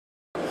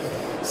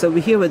So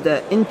we're here with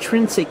the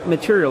Intrinsiq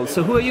Materials.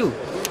 So who are you?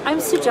 I'm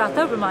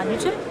Sujatha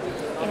Ramanujan,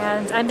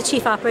 and I'm the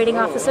Chief Operating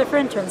Officer for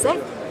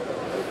Intrinsiq.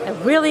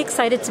 I'm really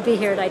excited to be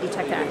here at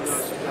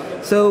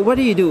IDTechEx. So what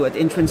do you do at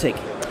Intrinsiq?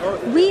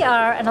 We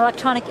are an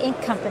electronic ink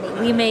company.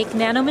 We make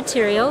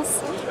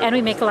nanomaterials and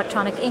we make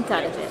electronic ink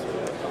out of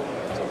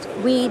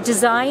it. We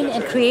design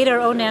and create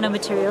our own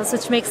nanomaterials,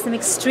 which makes them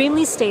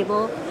extremely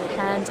stable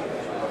and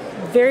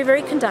very,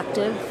 very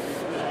conductive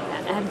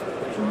and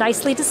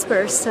nicely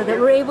dispersed, so that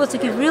we're able to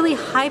give really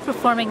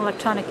high-performing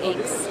electronic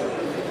inks.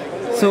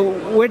 So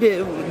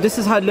this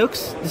is how it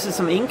looks? This is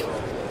some ink?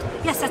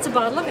 Yes, that's a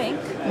bottle of ink.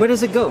 Where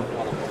does it go?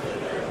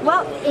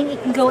 Well,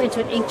 it can go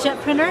into an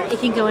inkjet printer, it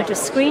can go into a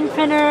screen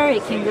printer,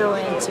 it can go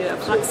into a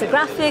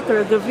flexographic or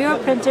a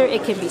gravure printer,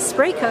 it can be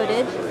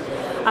spray-coated.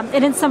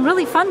 And in some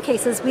really fun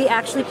cases, we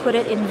actually put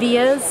it in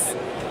vias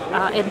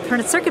in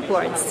printed circuit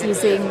boards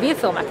using via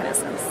fill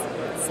mechanisms.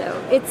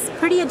 So it's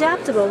pretty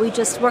adaptable. We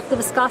just work the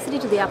viscosity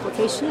to the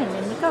application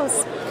and in it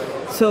goes.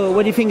 So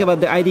what do you think about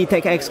the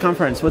IDTechEx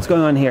conference? What's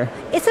going on here?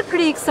 It's a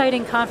pretty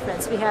exciting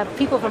conference. We have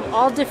people from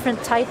all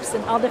different types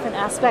and all different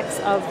aspects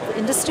of the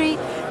industry,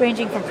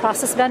 ranging from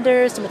process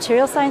vendors to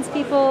material science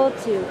people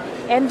to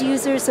end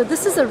users. So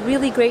this is a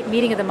really great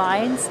meeting of the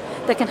minds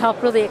that can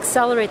help really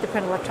accelerate the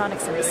print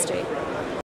electronics industry.